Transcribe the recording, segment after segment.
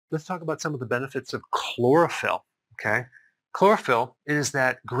let's talk about some of the benefits of chlorophyll, okay? Chlorophyll is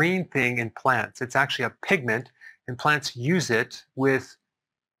that green thing in plants. It's actually a pigment, and plants use it with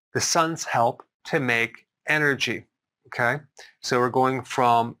the sun's help to make energy, okay? So we're going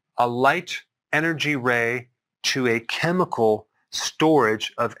from a light energy ray to a chemical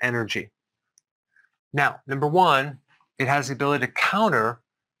storage of energy. Now, number one, it has the ability to counter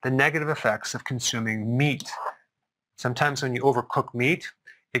the negative effects of consuming meat. Sometimes when you overcook meat,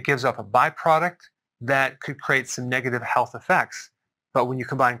 it gives off a byproduct that could create some negative health effects. But when you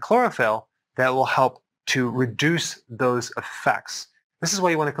combine chlorophyll, that will help to reduce those effects. This is why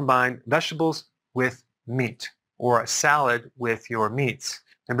you want to combine vegetables with meat or a salad with your meats.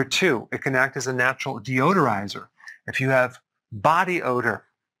 Number two, it can act as a natural deodorizer. If you have body odor,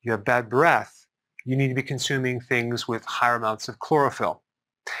 you have bad breath, you need to be consuming things with higher amounts of chlorophyll.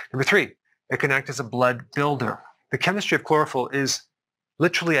 Number three, it can act as a blood builder. The chemistry of chlorophyll is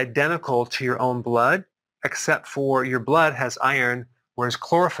literally identical to your own blood, except for your blood has iron, whereas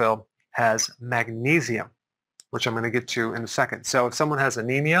chlorophyll has magnesium, which I'm going to get to in a second. So if someone has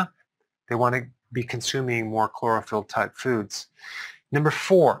anemia, they want to be consuming more chlorophyll type foods. Number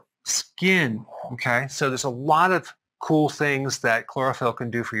four, skin. Okay, so there's a lot of cool things that chlorophyll can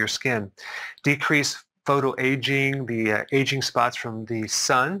do for your skin. Decrease photoaging, the aging spots from the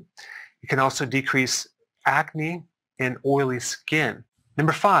sun. It can also decrease acne and oily skin.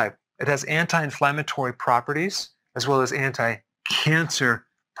 Number five, it has anti-inflammatory properties as well as anti-cancer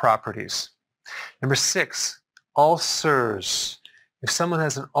properties. Number six, ulcers. If someone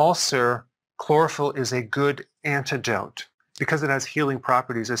has an ulcer, chlorophyll is a good antidote because it has healing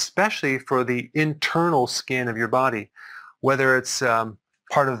properties, especially for the internal skin of your body, whether it's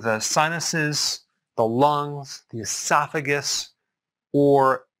part of the sinuses, the lungs, the esophagus,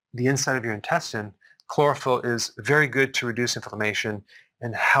 or the inside of your intestine. Chlorophyll is very good to reduce inflammation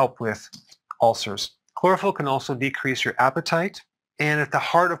and help with ulcers. Chlorophyll can also decrease your appetite. And at the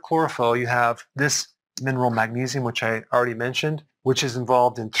heart of chlorophyll, you have this mineral magnesium, which I already mentioned, which is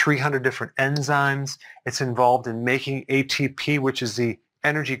involved in 300 different enzymes. It's involved in making ATP, which is the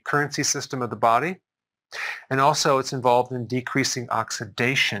energy currency system of the body. And also it's involved in decreasing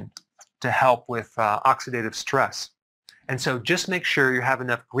oxidation to help with oxidative stress. And so just make sure you have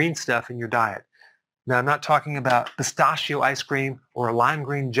enough green stuff in your diet. Now, I'm not talking about pistachio ice cream or lime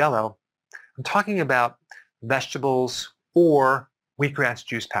green jello. I'm talking about vegetables or wheatgrass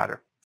juice powder.